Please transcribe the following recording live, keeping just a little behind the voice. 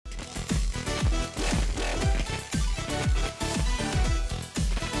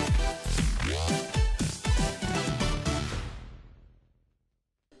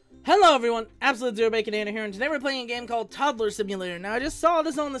Hello everyone, Absolutezero here, and today we're playing a game called Toddler Simulator. Now I just saw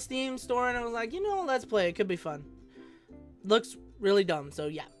this on the Steam store and I was like, you know, let's play, it could be fun. Looks really dumb, so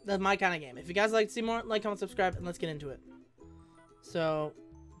yeah, that's my kind of game. If you guys like to see more, like, comment, subscribe, and let's get into it. So,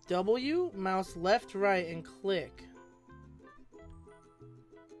 W, mouse left, right, and click.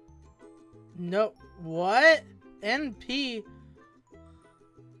 No, what? NP.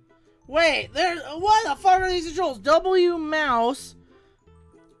 Wait, what the fuck are these controls? W, mouse.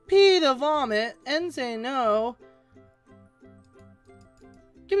 P to vomit, and say no.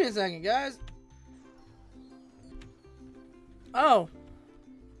 Give me a second, guys. Oh.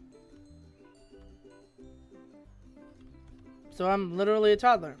 So I'm literally a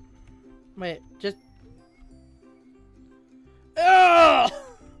toddler. Wait, just... Ew!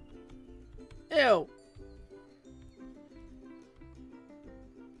 Ew.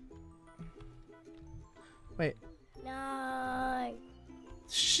 Wait. No.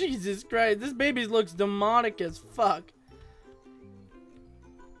 Jesus Christ, this baby looks demonic as fuck.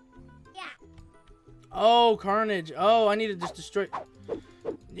 Yeah. Oh, carnage. Oh, I need to just destroy.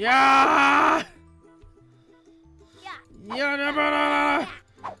 Yeah. Yeah. Yeah.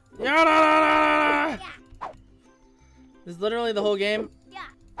 Yeah. This is literally the whole game. Yeah.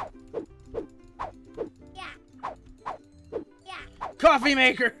 Yeah. Yeah. Coffee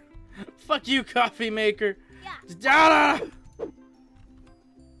maker. Fuck you, coffee maker. Yeah.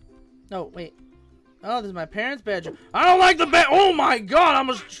 No, wait. Oh, this is my parents' bedroom. I don't like the bed. Oh my god, I'm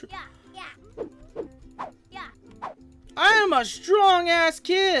a. Yeah. I am a strong ass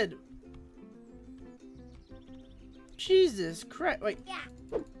kid. Jesus Christ! Wait. Yeah.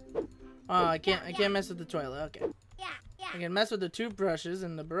 Oh, I can't mess with the toilet. Okay. Yeah. I can mess with the toothbrushes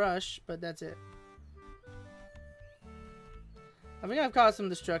and the brush, but that's it. I think I've caused some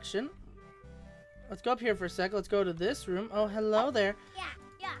destruction. Let's go up here for a sec. Let's go to this room. Oh, hello there. Yeah.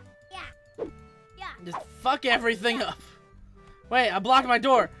 Just fuck everything up. Wait, I blocked my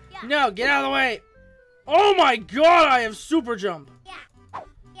door. Yeah. No, get out of the way. Oh my god, I have super jump. Yeah.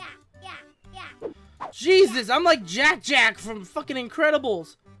 Jesus, I'm like Jack from fucking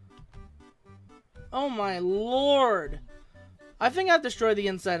Incredibles. Oh my lord. I think I've destroyed the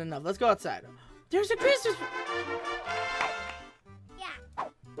inside enough. Let's go outside. There's a Christmas.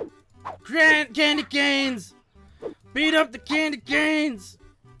 Yeah. Candy canes. Beat up the candy canes.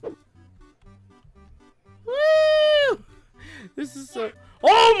 Woo! This is so...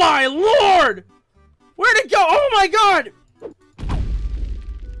 Oh my lord! Where'd it go? Oh my god!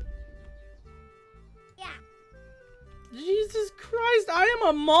 Yeah. Jesus Christ, I am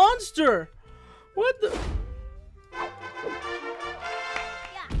a monster! What the... Yeah.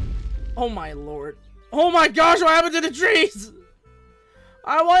 Oh my lord. Oh my gosh, what happened to the trees?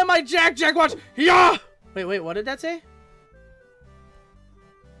 Why am I Jack watch? Yeah! Wait, what did that say?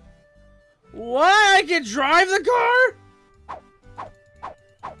 What? I can drive the car?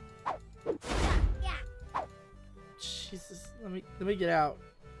 Yeah. Jesus, let me get out.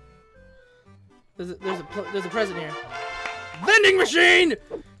 There's a present here. Vending machine!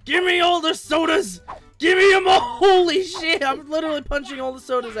 Give me all the sodas! Give me them all! Holy shit! I'm literally punching all the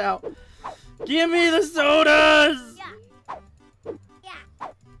sodas out. Give me the sodas! Yeah.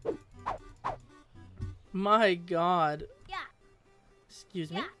 My god. Yeah.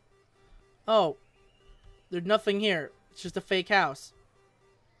 Excuse me? Yeah. Oh, there's nothing here. It's just a fake house.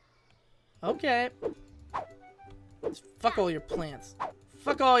 Okay. Just fuck all your plants.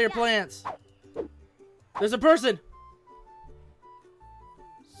 Fuck all your plants. There's a person.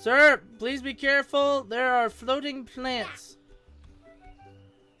 Sir, please be careful. There are floating plants.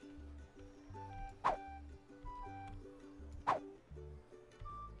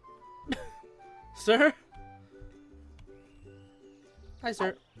 Sir? Hi,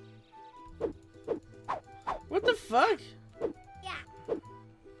 sir. What the fuck? Yeah.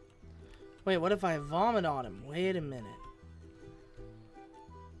 Wait, what if I vomit on him? Wait a minute.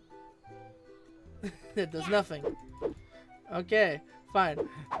 It does nothing. Okay, fine.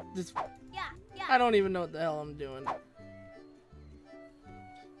 Just... Yeah. I don't even know what the hell I'm doing.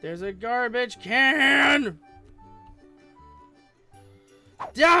 There's a garbage can!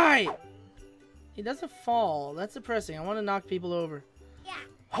 Die! He doesn't fall. That's depressing. I want to knock people over. Yeah.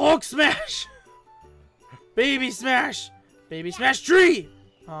 Hulk smash! Baby smash! Baby smash tree!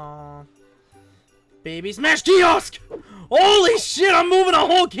 Aww. Baby smash kiosk! Holy shit, I'm moving a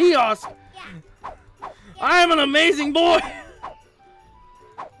whole kiosk! Yeah. I'm an amazing boy!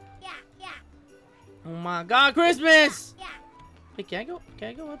 Yeah. Oh my god, Christmas! Yeah. Wait, can I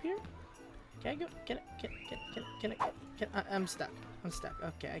go up here? Can I go? Can I? I'm stuck.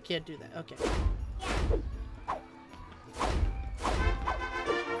 Okay, I can't do that. Okay.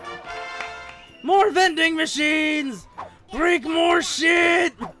 More vending machines! Break more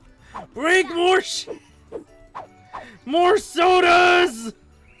shit! Break more shit! More sodas!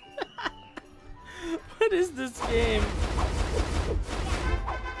 What is this game?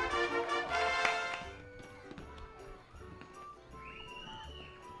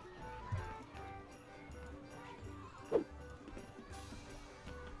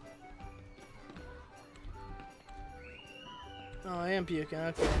 Oh, I am puking,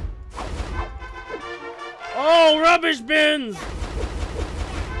 okay. Oh, rubbish bins!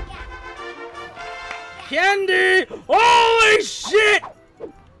 Candy! Holy shit!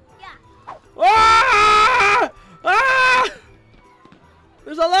 Ah! Ah!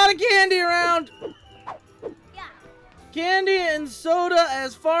 There's a lot of candy around! Candy and soda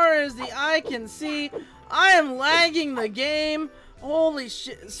as far as the eye can see. I am lagging the game. Holy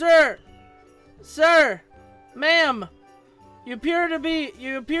shit. Sir! Sir! Ma'am! You appear to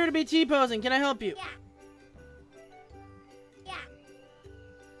be T-posing. Can I help you?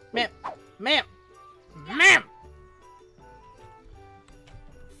 Ma'am! Ma'am! Ma'am!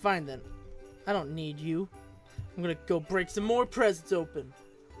 Fine then. I don't need you. I'm gonna go break some more presents open.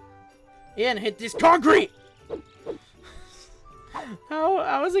 And hit this concrete!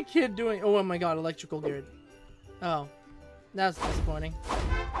 How is a kid doing? Oh my god, electrical grid. Oh. That's disappointing.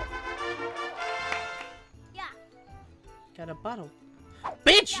 Got a bottle.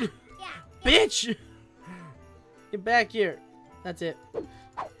 Bitch! Bitch! Get back here. That's it.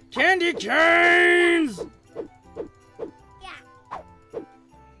 Candy canes!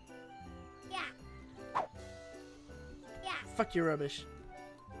 Fuck your rubbish.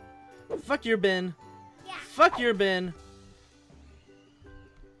 Fuck your bin. Fuck your bin.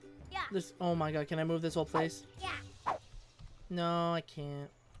 This. Oh my god, can I move this whole place? No, I can't.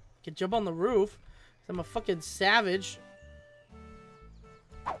 I can jump on the roof. I'm a fucking savage.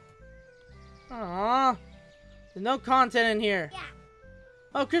 Aww. There's no content in here.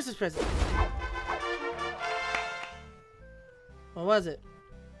 Oh, Christmas present. What was it?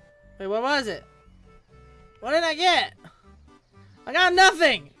 Wait, what was it? What did I get? I got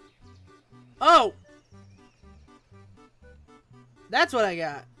nothing! Oh! That's what I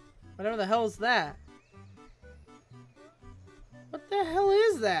got. Whatever the hell is that? What the hell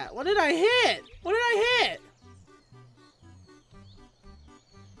is that? What did I hit? What did I hit?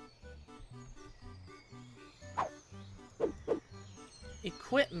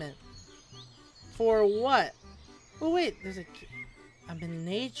 Equipment. For what? Oh wait, there's a... I'm in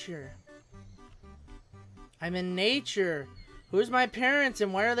nature. I'm in nature. Who's my parents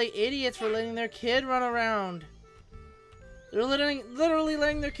and why are they idiots for letting their kid run around? They're literally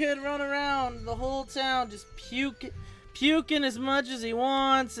letting their kid run around the whole town, just puking as much as he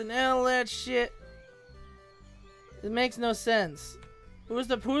wants and all that shit. It makes no sense. Who's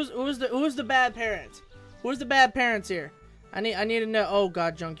the bad parents? Who's the bad parents here? I need to know. Oh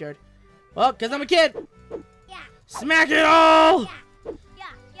god, junkyard. Well, cause I'm a kid. Smack it all.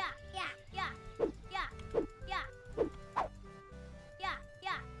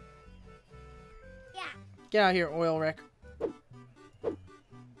 Get out of here, oil wreck.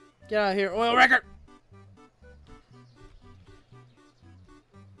 Get out of here, oil wrecker!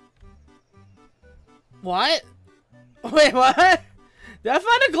 What? Wait, what? Did I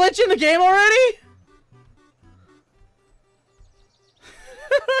find a glitch in the game already?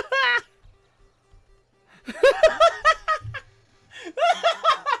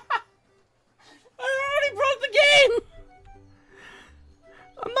 I already broke the game!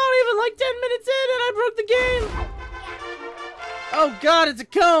 I'm not even like 10 minutes in and I broke the game! Oh god, it's a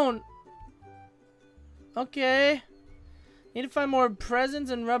cone! Okay. Need to find more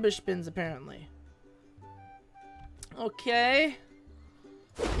presents and rubbish bins, apparently. Okay.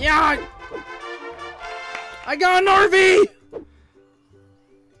 Yeah! I got an RV!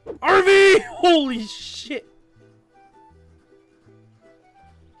 RV! Holy shit!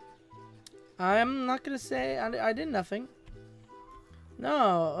 I'm not gonna say I did nothing.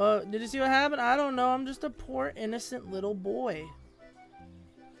 No, did you see what happened? I don't know, I'm just a poor innocent little boy.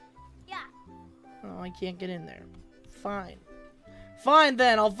 Oh, I can't get in there. Fine. Fine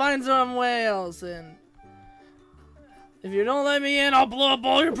then, I'll find some way else and if you don't let me in, I'll blow up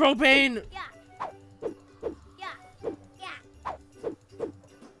all your propane!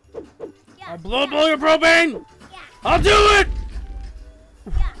 I'll blow up all your propane! I'll do it!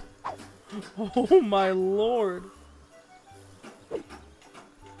 Oh my lord.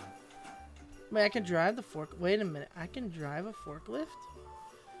 Wait, I can drive the fork. Wait a minute. I can drive a forklift?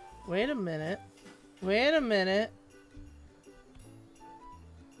 Wait a minute. Wait a minute.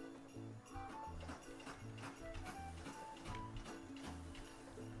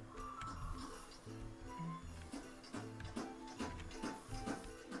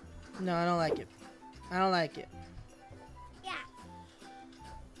 No, I don't like it. I don't like it. Yeah.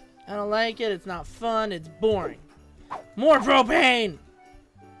 I don't like it. It's not fun. It's boring. More propane!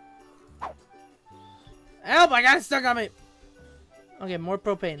 Help! I got it stuck on me. Okay, more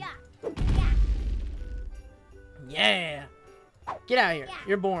propane. Yeah. Yeah. Yeah! Get out of here. Yeah.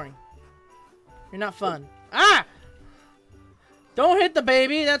 You're boring. You're not fun. Ah! Don't hit the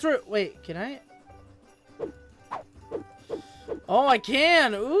baby. That's where... Wait, can I... Oh, I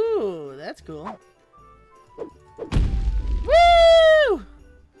can! Ooh, that's cool. Woo!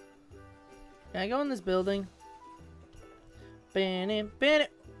 Can I go in this building? Bennett,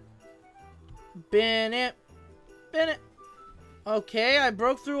 Bennett. Bennett. Bennett. Okay, I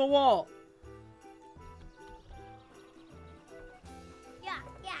broke through a wall. Yeah.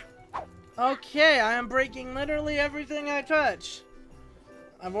 Yeah. Okay, I am breaking literally everything I touch.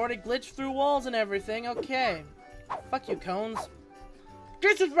 I've already glitched through walls and everything. Okay. Fuck you, cones.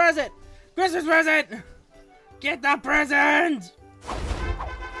 Christmas present! Christmas present! Get the present!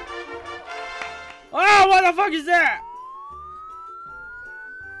 Oh, what the fuck is that?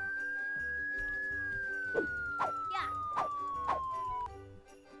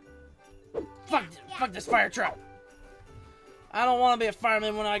 Yeah. Fuck this fire truck. I don't want to be a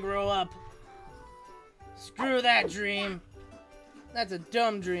fireman when I grow up. Screw that dream. That's a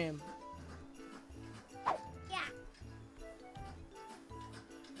dumb dream. Yeah.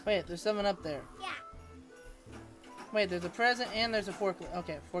 Wait, there's someone up there. Yeah. Wait, there's a present and there's a forklift.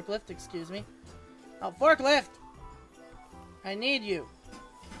 Okay, forklift, excuse me. Oh, forklift! I need you.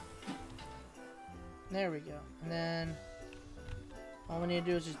 There we go. And then all we need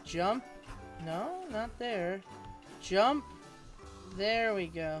to do is just jump. No, not there. Jump. There we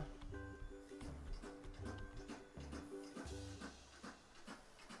go.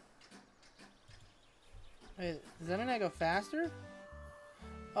 Wait, does that mean I go faster?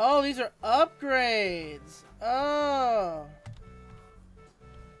 Oh, these are upgrades. Oh.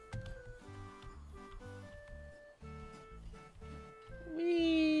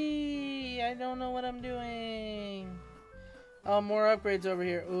 Whee! I don't know what I'm doing. Oh, more upgrades over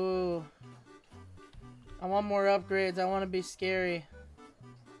here. Ooh. I want more upgrades. I want to be scary.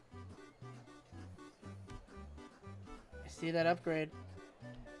 I see that upgrade.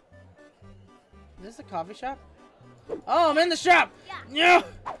 Is this a coffee shop? Oh, I'm in the shop! Yeah. Yeah!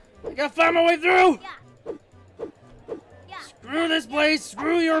 I gotta find my way through! Yeah. Yeah. Screw this place!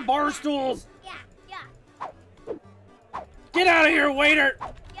 Screw your bar stools! Yeah. Yeah. Get out of here, waiter!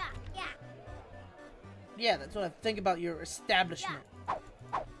 Yeah. Yeah. Yeah, that's what I think about your establishment.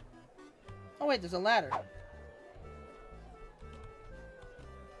 Oh wait, there's a ladder.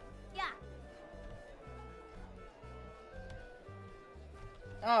 Yeah.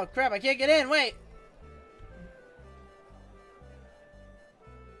 Oh crap, I can't get in, wait!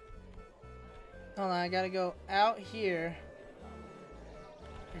 Hold on, I gotta go out here.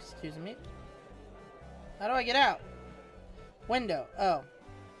 Excuse me. How do I get out? Window. Oh.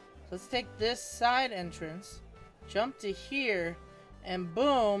 Let's take this side entrance, jump to here, and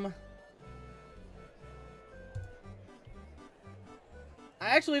boom. I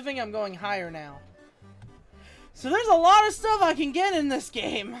actually think I'm going higher now. So there's a lot of stuff I can get in this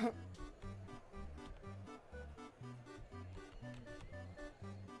game.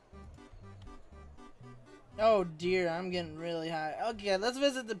 Oh dear, I'm getting really high. Okay, let's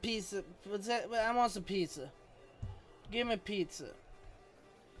visit the pizza. What's that? I want some pizza. Give me pizza.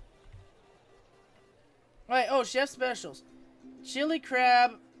 Wait, oh, chef specials. Chili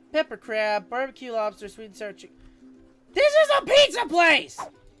crab, pepper crab, barbecue lobster, sweet and sour chicken. This is a pizza place!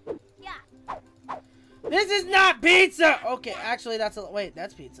 Yeah. This is not pizza! Okay, actually that's a... Wait,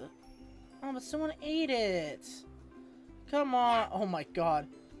 that's pizza. Oh, but someone ate it. Come on. Oh my god.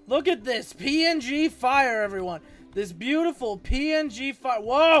 Look at this PNG fire, everyone. This beautiful PNG fire.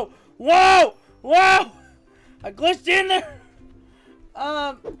 Whoa! Whoa! Whoa! I glitched in there!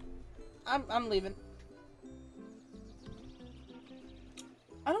 I'm leaving.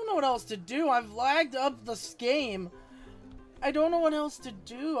 I don't know what else to do. I've lagged up this game. I don't know what else to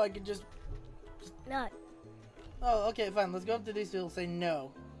do. I could just... Nut. Oh, okay, fine. Let's go up to these people and say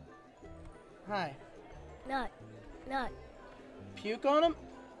no. Hi. Nut. Nut. Puke on them?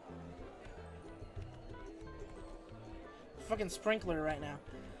 Fucking sprinkler right now.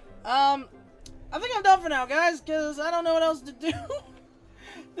 I think I'm done for now, guys, because I don't know what else to do.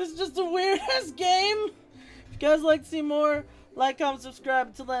 This is just a weird-ass game. If you guys like to see more, like, comment, subscribe.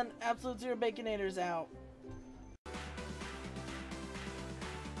 Until then, Absolutezero Baconator's out.